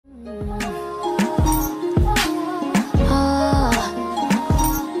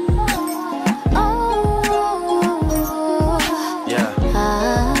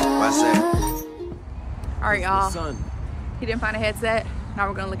He didn't find a headset. Now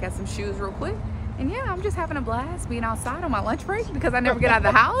we're gonna look at some shoes real quick. And yeah, I'm just having a blast being outside on my lunch break because I never get out of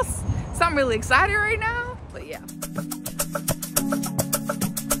the house. So I'm really excited right now, but yeah.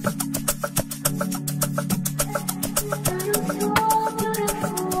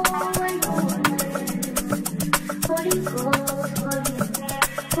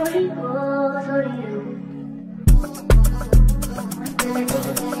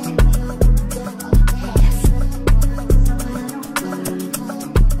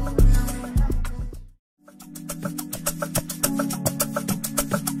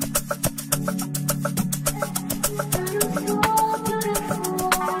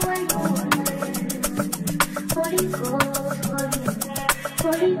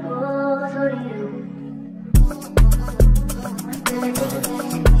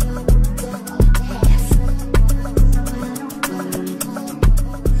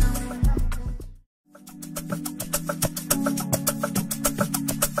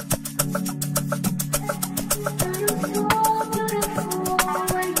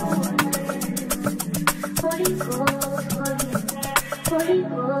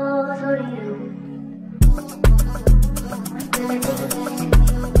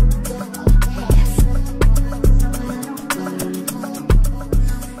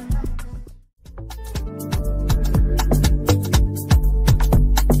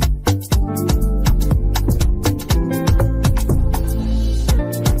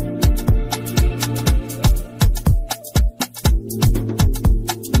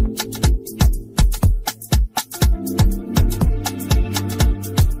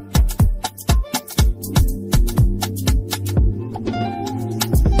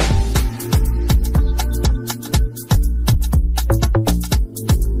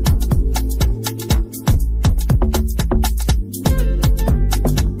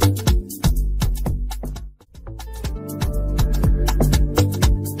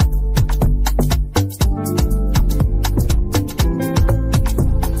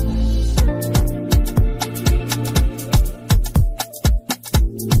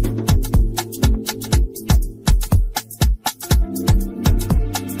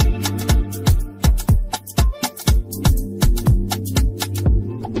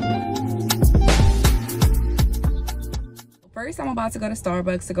 First, I'm about to go to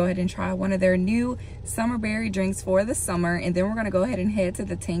Starbucks to go ahead and try one of their new summer berry drinks for the summer. And then we're gonna go ahead and head to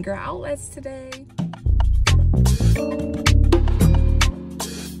the Tanger Outlets today.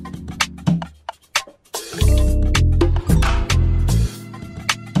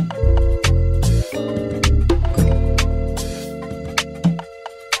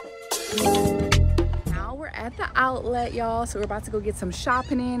 Now we're at the outlet, y'all. So we're about to go get some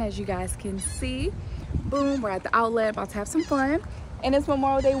shopping in, as you guys can see. Boom, we're at the outlet, about to have some fun. And it's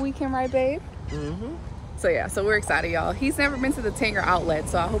Memorial Day weekend, right, babe? Mm-hmm. So yeah, so we're excited, y'all. He's never been to the Tanger Outlet,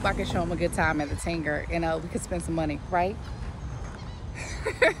 so I hope I can show him a good time at the Tanger. You know, we could spend some money, right?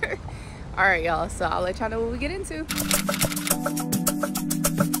 All right, y'all, so I'll let y'all know what we get into.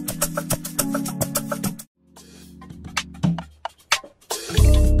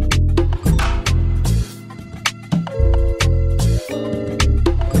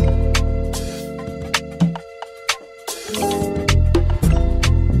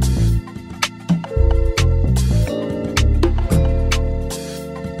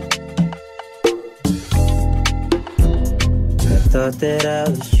 Thought that I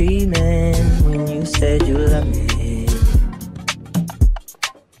was dreaming when you said you loved me.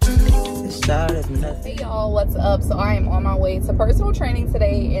 The start of nothing. Hey y'all, what's up? So I am on my way to personal training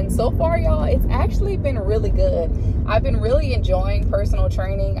today, and so far, y'all, it's actually been really good. I've been really enjoying personal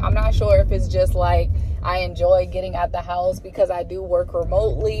training. I'm not sure if it's just like I enjoy getting out the house because I do work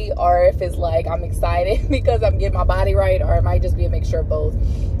remotely, or if it's like I'm excited because I'm getting my body right, or it might just be a mixture of both.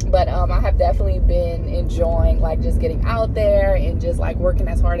 But I have definitely been enjoying like just getting out there and just like working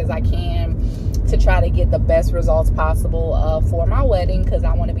as hard as I can to try to get the best results possible for my wedding, because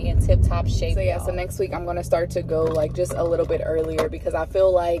I want to be in tip-top shape. So yeah, so next week I'm going to start to go like just a little bit earlier, because I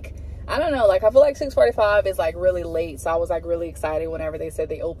feel like, I don't know, like I feel like 6:45 is like really late. So I was like really excited whenever they said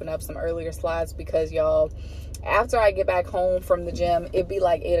they open up some earlier slots, because y'all, after I get back home from the gym, it'd be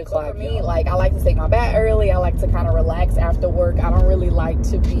like 8 o'clock. For me, like I like to take my bath early. I like to kind of relax after work. I don't really like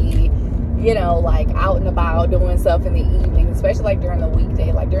to be, you know, like out and about doing stuff in the evening, especially like during the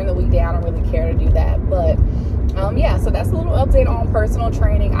weekday. Like during the weekday, I don't really care to do that. But yeah, so that's a little update on personal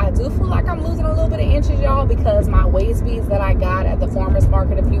training. I do feel like I'm losing a little bit of inches, y'all, because my waist beads that I got at the farmer's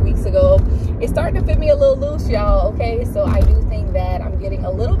market a few weeks ago, it's starting to fit me a little loose, y'all. Okay, so I do think that I'm getting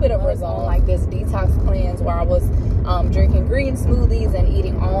a little bit of result, like this detox cleanse where I was drinking green smoothies and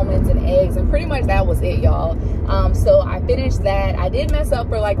eating almonds and eggs, and pretty much that was it, y'all. So I finished that. I did mess up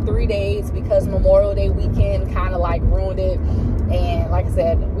for like 3 days because Memorial Day weekend kind of like ruined it. And like I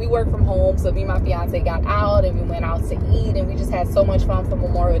said, we work from home, so me and my fiance got out and we went out to eat, and we just had so much fun for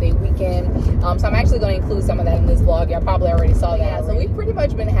Memorial Day weekend. So I'm actually going to include some of that in this vlog. Y'all probably already saw that. Yeah, so we've pretty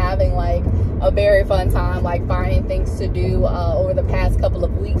much been having like a very fun time, like finding things to do over the past couple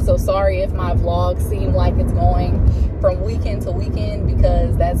of weeks. So sorry if my vlog seemed like it's going from weekend to weekend,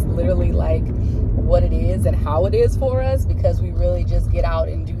 because that's literally like what it is and how it is for us, because we really just get out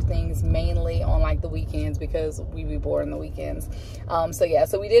and do things mainly on like the weekends because we be bored on the weekends. So yeah,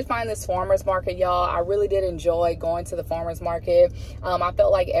 so we did find this farmers market, y'all. I really did enjoy going to the farmers market. I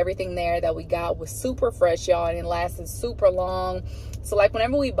felt like everything there that we got was super fresh, y'all, and it lasted super long. So like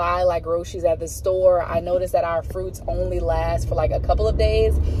whenever we buy like groceries at the store, I noticed that our fruits only last for like a couple of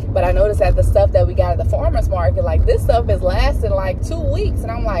days, but I noticed that the stuff that we got at the farmers market, like this stuff is lasting like 2 weeks,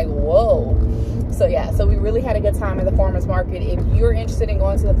 and I'm like, whoa. So yeah, so we really had a good time at the farmers market. If you're interested in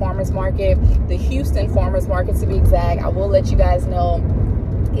going to the farmers market, the Houston farmers market to be exact, I will let you guys know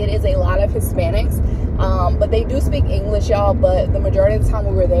it is a lot of Hispanics, but they do speak English, y'all. But the majority of the time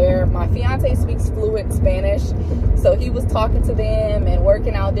we were there, my fiance speaks fluent Spanish, so he was talking to them and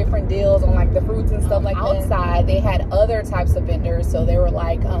working out different deals on like the fruits and stuff like that. Outside they had other types of vendors, so they were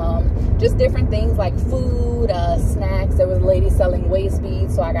like just different things like food, snacks. There was a lady selling waist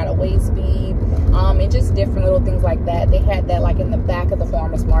beads, so I got a waist bead, and just different little things like that. They had that like in the back of the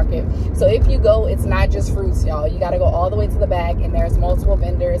farmers market. So if you go, it's not just fruits, y'all. You got to go all the way to the back, and there's multiple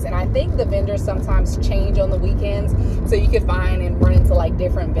vendors, and I think the vendors sometimes change on the weekends, so you can find and run into like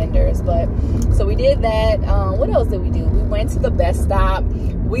different vendors. But so we did that. What else did we do? We went to the Best Stop.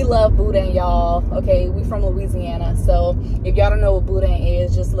 We love boudin, y'all. Okay, we from Louisiana, so if y'all don't know what boudin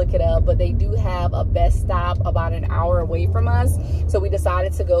is, just look it up. But they do have a Best Stop about an hour away from us, so we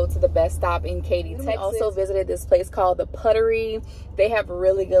decided to go to the Best Stop in Katy, Texas. We also visited this place called the Puttery. They have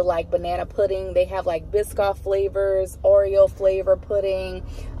really good like banana pudding. They have like Biscoff flavors, Oreo flavor pudding.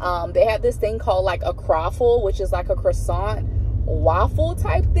 They have this thing called like a croffle, which is like a croissant waffle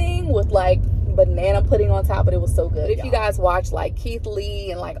type thing with like banana pudding on top, but it was so good. If you guys watch like Keith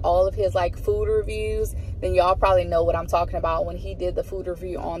Lee and like all of his like food reviews, then y'all probably know what I'm talking about when he did the food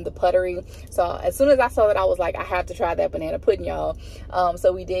review on the Puttery. So as soon as I saw that, I was like, I have to try that banana pudding, y'all.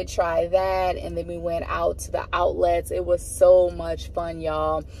 So we did try that, and then we went out to the outlets. It was so much fun,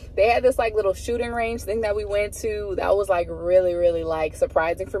 y'all. They had this like little shooting range thing that we went to that was like really like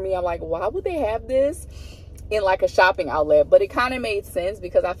surprising for me. I'm like, why would they have this in like a shopping outlet? But it kind of made sense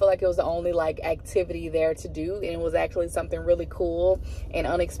because I feel like it was the only like activity there to do, and it was actually something really cool and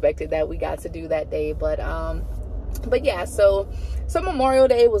unexpected that we got to do that day. But yeah, so Memorial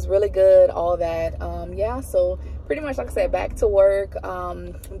Day was really good, all that. Yeah, so pretty much like I said, back to work,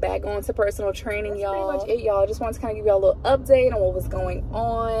 back on to personal training, y'all. Pretty much it, y'all. Just wanted to kind of give y'all a little update on what was going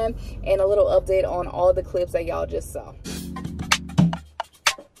on and a little update on all the clips that y'all just saw.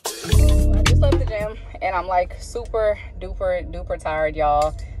 Left the gym and I'm like super duper tired,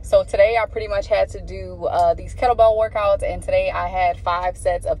 y'all. So today I pretty much had to do these kettlebell workouts, and today I had 5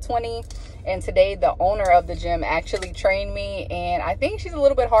 sets of 20. And today the owner of the gym actually trained me, and I think she's a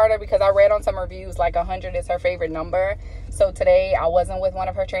little bit harder because I read on some reviews like 100 is her favorite number. So today I wasn't with one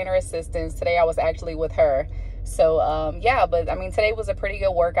of her trainer assistants. Today I was actually with her. So yeah, but I mean, today was a pretty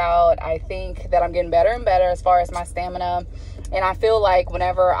good workout. I think that I'm getting better and better as far as my stamina, and I feel like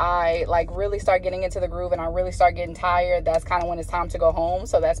whenever I like really start getting into the groove and I really start getting tired, that's kind of when it's time to go home.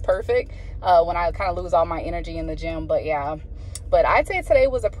 So that's perfect when I kind of lose all my energy in the gym. But yeah, but I'd say today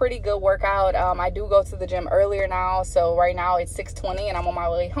was a pretty good workout. I do go to the gym earlier now, so right now it's 6:20 and I'm on my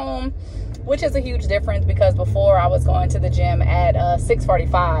way home, which is a huge difference because before I was going to the gym at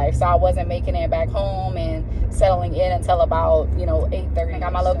 6:45, so I wasn't making it back home and settling in until about, you know, 8:30. I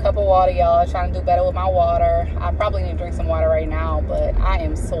got my little cup of water, y'all, trying to do better with my water. I probably need to drink some water right now, but I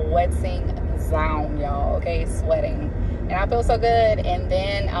am sweating down, y'all, okay, sweating, and I feel so good. And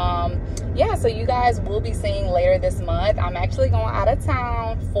then yeah, so you guys will be seeing later this month, I'm actually going out of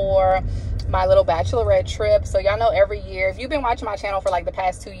town for my little bachelorette trip. So y'all know every year, if you've been watching my channel for like the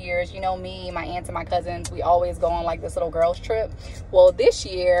past 2 years, you know me, my aunts and my cousins, we always go on like this little girls trip. Well, this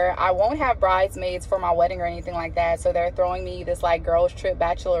year I won't have bridesmaids for my wedding or anything like that, so they're throwing me this like girls trip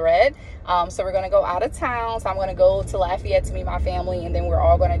bachelorette. So we're gonna go out of town. So I'm gonna go to Lafayette to meet my family, and then we're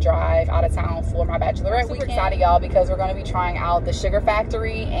all gonna drive out of town for my bachelorette weekend. Super excited, y'all, because we're gonna be trying out the Sugar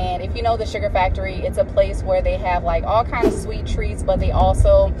Factory. And if you know the Sugar Factory, it's a place where they have like all kind of sweet treats, but they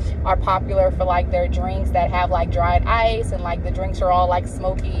also are popular for like their drinks that have like dried ice, and like the drinks are all like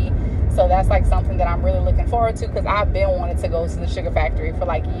smoky So that's like something that I'm really looking forward to, because I've been wanting to go to the Sugar Factory for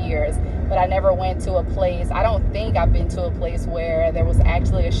like years, but I never went to a place. I don't think I've been to a place where there was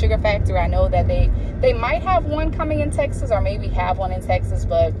actually a Sugar Factory. I know that they might have one coming in Texas, or maybe have one in Texas,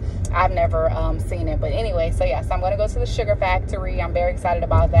 but I've never seen it. But anyway, so yes, I'm going to go to the Sugar Factory. I'm very excited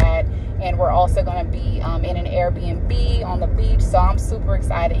about that. And we're also going to be in an Airbnb on the beach. So I'm super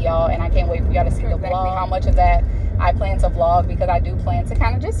excited, y'all, and I can't wait for y'all to see the vlog. How much of that I plan to vlog, because I do plan to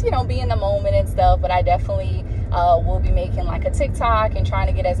kind of just, you know, be in the moment and stuff. But I definitely will be making like a TikTok and trying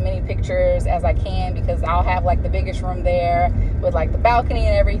to get as many pictures as I can, because I'll have like the biggest room there with like the balcony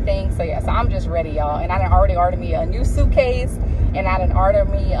and everything. So yeah, so I'm just ready, y'all. And I done already ordered me a new suitcase, and I done ordered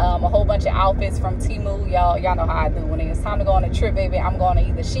me a whole bunch of outfits from Temu. Y'all know how I do. When it's time to go on a trip, baby, I'm going to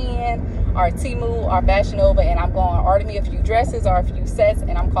either Shein or Temu or Fashion Nova, and I'm going to order me a few dresses or a few sets,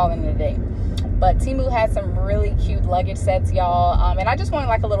 and I'm calling it a day. But Temu had some really cute luggage sets, y'all. And I just wanted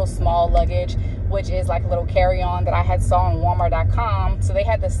like a little small luggage, which is like a little carry-on that I had saw on Walmart.com. So they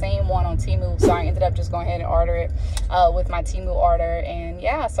had the same one on Temu. So I ended up just going ahead and order it with my Temu order. And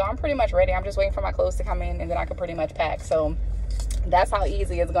yeah, so I'm pretty much ready. I'm just waiting for my clothes to come in, and then I can pretty much pack. So that's how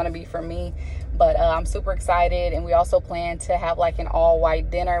easy it's going to be for me. But I'm super excited. And we also plan to have like an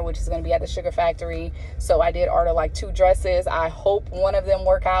all-white dinner, which is going to be at the Sugar Factory. So I did order like 2 dresses. I hope one of them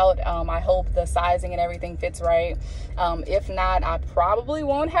work out. I hope the sizing and everything fits right. If not, I probably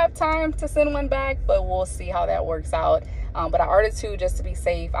won't have time to send one back, but we'll see how that works out. But I ordered 2 just to be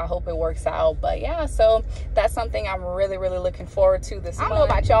safe. I hope it works out. But yeah, so that's something I'm really looking forward to this month. I don't know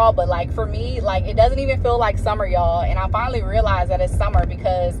about y'all, but like for me, like it doesn't even feel like summer, y'all. And I finally realized that it's summer,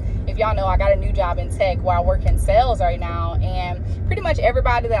 because if y'all know, I got a new job in tech where I work in sales right now, and pretty much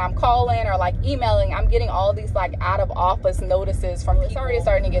everybody that I'm calling or like emailing, I'm getting all these like out of office notices from people. It's already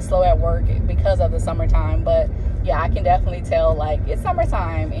starting to get slow at work because of the summertime. But yeah, I can definitely tell like it's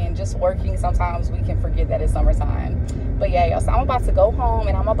summertime, and just working, sometimes we can forget that it's summertime. But yeah, y'all, so I'm about to go home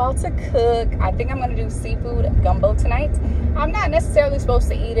and I'm about to cook. I think I'm gonna do seafood gumbo tonight. I'm not necessarily supposed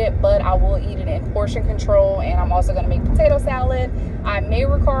to eat it, but I will eat it in portion control. And I'm also gonna make potato salad. I may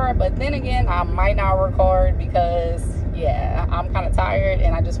record, but then again, I might not record, because yeah, I'm kind of tired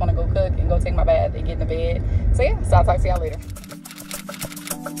and I just want to go cook and go take my bath and get in the bed. So yeah, so I'll talk to y'all later.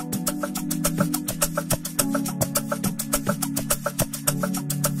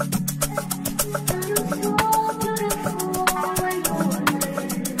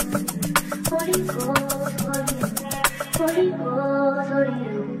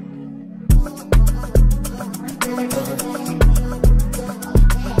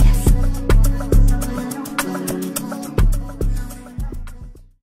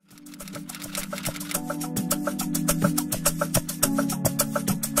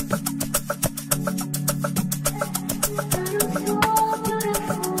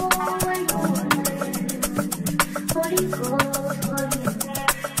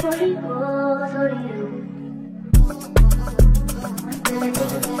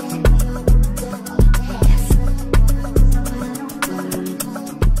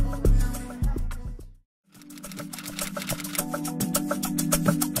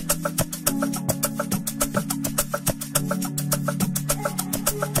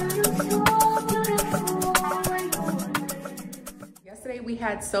 We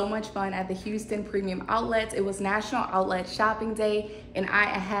had so much fun at the Houston Premium Outlets. It was National Outlet Shopping Day, and I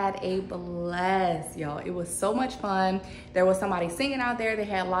had a blast, y'all. It was so much fun. There was somebody singing out there. They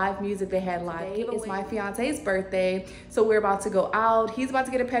had live music. They had live giveaways. It's my fiance's birthday, so we're about to go out. He's about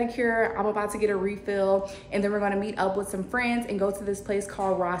to get a pedicure. I'm about to get a refill, and then we're going to meet up with some friends and go to this place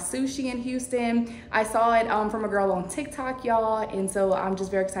called Raw Sushi in Houston. I saw it from a girl on TikTok, y'all, and so I'm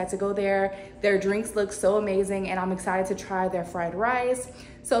just very excited to go there. Their drinks look so amazing, and I'm excited to try their fried rice.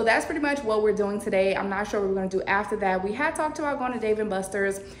 So that's pretty much what we're doing today. I'm not sure what we're gonna do after that. We had talked about going to Dave &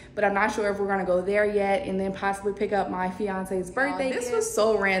 Buster's, but I'm not sure if we're gonna go there yet, and then possibly pick up my fiance's birthday. This was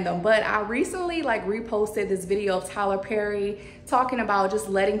so random, but I recently like reposted this video of Tyler Perry talking about just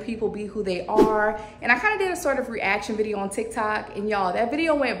letting people be who they are. And I kind of did a sort of reaction video on TikTok, and y'all, that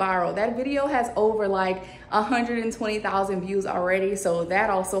video went viral. That video has over like 120,000 views already. So that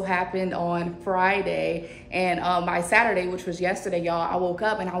also happened on Friday. And by Saturday, which was yesterday, y'all, I woke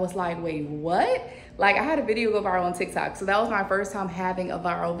up and I was like, wait, what? Like, I had a video go viral on TikTok, so that was my first time having a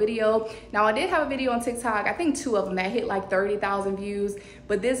viral video. Now, I did have a video on TikTok, I think 2 of them that hit like 30,000 views,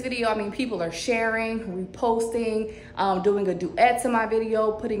 but this video, I mean, people are sharing, reposting, doing a duet to my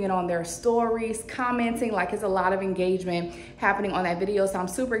video, putting it on their stories, commenting. Like, it's a lot of engagement happening on that video, so I'm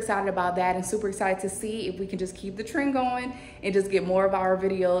super excited about that and super excited to see if we can just keep the trend going and just get more of our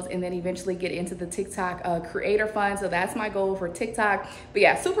videos and then eventually get into the TikTok creator fund. So that's my goal for TikTok. But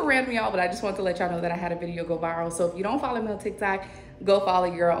yeah, super random, y'all, but I just want to let y'all know that I had a video go viral. So if you don't follow me on TikTok, go follow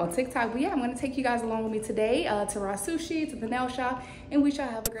your girl on TikTok. But yeah, I'm going to take you guys along with me today to Raw Sushi, to the nail shop, and we shall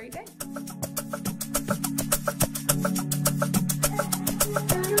have a great day.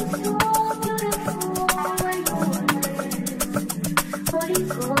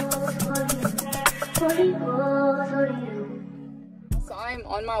 So I'm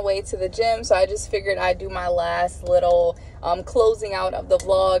on my way to the gym, so I just figured I'd do my last little closing out of the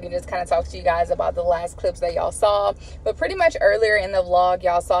vlog and just kind of talk to you guys about the last clips that y'all saw. But pretty much earlier in the vlog,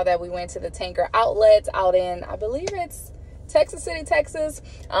 y'all saw that we went to the Tanger Outlets out in, I believe it's Texas City, Texas.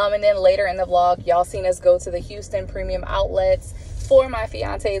 And then later in the vlog, y'all seen us go to the Houston Premium Outlets for my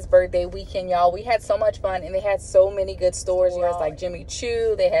fiance's birthday weekend, y'all. We had so much fun, and they had so many good stores. There was like Jimmy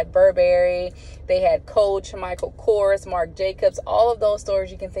Choo, they had Burberry, they had Coach, Michael Kors, Marc Jacobs, all of those stores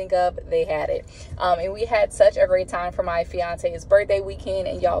you can think of, they had it. And we had such a great time for my fiance's birthday weekend.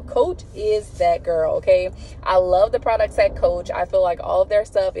 And y'all, Coach is that girl, okay? I love the products at Coach. I feel like all of their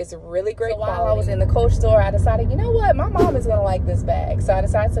stuff is really great. So while I was in the Coach store, I decided, you know what, my mom is gonna like this bag. So I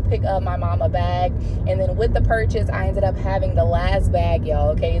decided to pick up my mom a bag, and then with the purchase, I ended up having the last bag,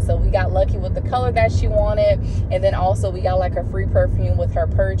 y'all. Okay, so we got lucky with the color that she wanted, and then also we got like a free perfume with her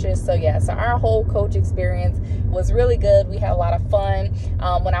purchase. So yeah, so our whole Coach experience was really good. We had a lot of fun.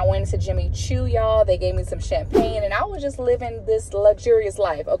 When I went to Jimmy Choo, y'all, they gave me some champagne, and I was just living this luxurious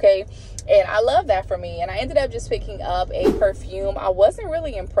life, okay? And I love that for me. And I ended up just picking up a perfume. I wasn't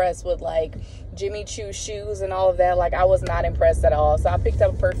really impressed with like Jimmy Choo shoes and all of that. Like, I was not impressed at all. So I picked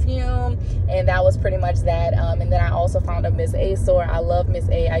up a perfume, and that was pretty much that. And then I also found a Miss A store. I love Miss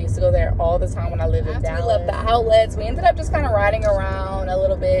A. I used to go there all the time when I lived in Dallas. We left the outlets. We ended up just kind of riding around a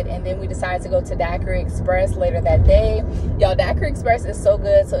little bit, and then we decided to go to Daiquiri Express later that day. Y'all, Daiquiri Express is so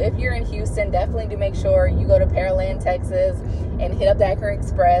good. So if you're in Houston, definitely do make sure you go to Pearland, Texas, and hit up Daiquiri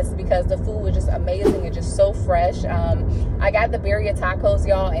Express, because the food was just amazing and just so fresh. I got the birria tacos,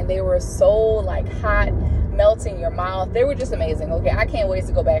 y'all, and they were so like hot, melting your mouth. They were just amazing. Okay, I can't wait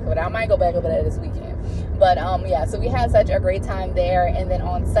to go back over there. I might go back over there this weekend. But yeah, so we had such a great time there. And then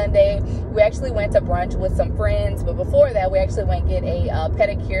on Sunday, we actually went to brunch with some friends. But before that, we actually went get a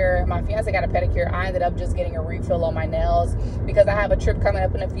pedicure. My fiance got a pedicure. I ended up just getting a refill on my nails because I have a trip coming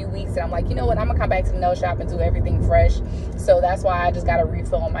up in a few weeks, and I'm like, you know what, I'm gonna come back to the nail shop and do everything fresh. So that's why I just got a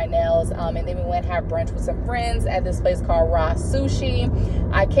refill on my nails. And then we went have brunch with some friends at this place called Raw Sushi.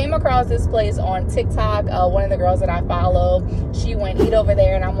 I came across this place on TikTok. One of the girls that I follow, she went eat over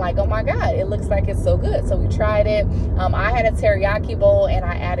there, and I'm like, oh my god, it looks like it's so good. So we tried it. I had a teriyaki bowl, and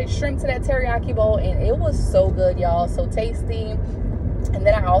I added shrimp to that teriyaki bowl, and it was so good, y'all. So tasty. And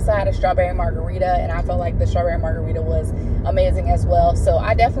then I also had a strawberry margarita, and I felt like the strawberry margarita was amazing as well. So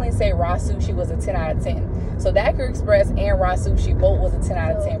I definitely say Raw Sushi was a 10 out of 10. So Daiquiri Express and Raw Sushi both was a 10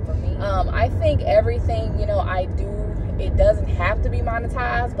 out of 10 for me. I think everything, you know, I do, it doesn't have to be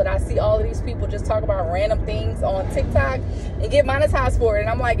monetized, but I see all of these people just talk about random things on TikTok and get monetized for it. And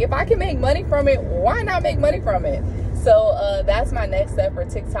I'm like, if I can make money from it, why not make money from it? So that's my next step for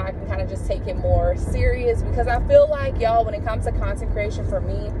TikTok, and kind of just take it more serious, because I feel like, y'all, when it comes to content creation for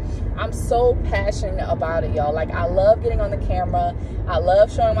me, I'm so passionate about it, y'all. Like, I love getting on the camera. I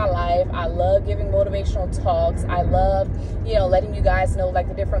love showing my life. I love giving motivational talks. I love, you know, letting you guys know like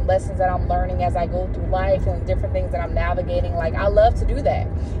the different lessons that I'm learning as I go through life and different things that I'm navigating. Like, I love to do that.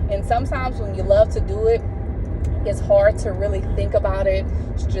 And sometimes when you love to do it, it's hard to really think about it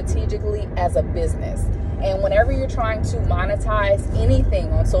strategically as a business. And whenever you're trying to monetize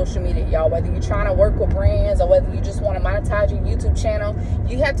anything on social media, y'all, whether you're trying to work with brands or whether you just want to monetize your YouTube channel,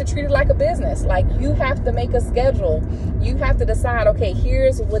 you have to treat it like a business. Like, you have to make a schedule. You have to decide, okay,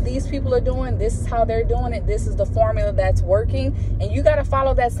 here's what these people are doing. This is how they're doing it. This is the formula that's working. And you got to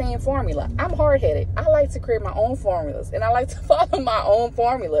follow that same formula. I'm hard-headed. I like to create my own formulas, and I like to follow my own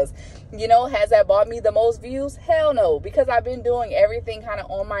formulas. You know, has that bought me the most views? Hell no, because I've been doing everything kind of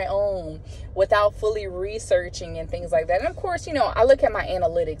on my own without fully researching and things like that. And of course, you know, I look at my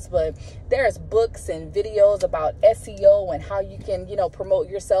analytics, but there's books and videos about SEO and how you can, you know, promote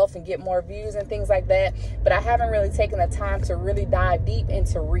yourself and get more views and things like that. But I haven't really taken the time to really dive deep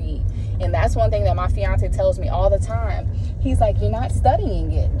into read. And that's one thing that my fiance tells me all the time. He's like, you're not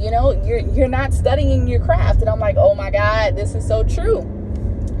studying it. You know, you're not studying your craft. And I'm like, oh my God, this is so true.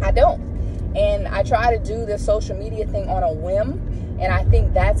 I don't. And I try to do the social media thing on a whim. And I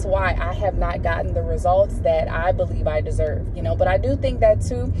think that's why I have not gotten the results that I believe I deserve, you know. But I do think that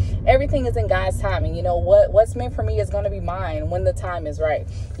too, everything is in God's timing. You know, what's meant for me is going to be mine when the time is right,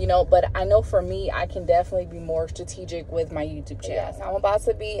 you know. But I know for me, I can definitely be more strategic with my YouTube channel. Yeah, so I'm about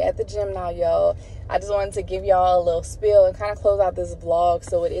to be at the gym now, y'all. I just wanted to give y'all a little spiel and kind of close out this vlog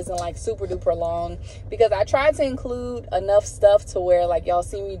so it isn't like super duper long, because I tried to include enough stuff to where like y'all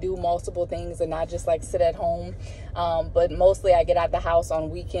see me do multiple things and not just like sit at home. But mostly I get out the house on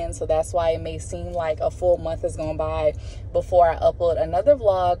weekends, so that's why it may seem like a full month has gone by before I upload another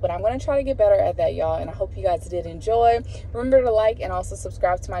vlog. But I'm going to try to get better at that, y'all, and I hope you guys did enjoy. Remember to like and also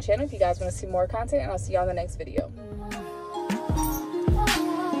subscribe to my channel if you guys want to see more content, and I'll see y'all in the next video.